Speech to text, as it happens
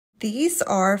These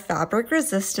are fabric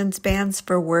resistance bands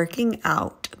for working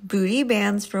out, booty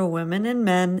bands for women and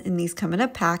men, and these come in a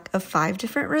pack of 5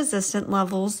 different resistant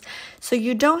levels, so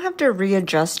you don't have to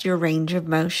readjust your range of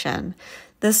motion.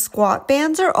 The squat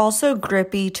bands are also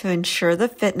grippy to ensure the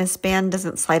fitness band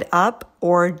doesn't slide up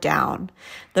or down.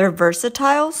 They're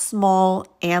versatile, small,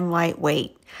 and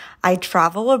lightweight. I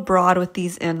travel abroad with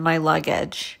these in my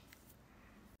luggage.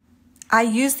 I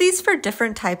use these for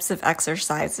different types of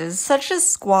exercises, such as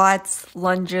squats,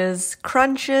 lunges,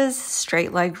 crunches,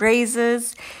 straight leg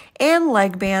raises, and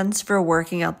leg bands for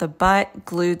working out the butt,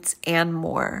 glutes, and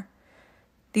more.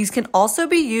 These can also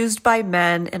be used by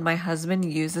men, and my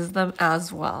husband uses them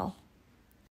as well.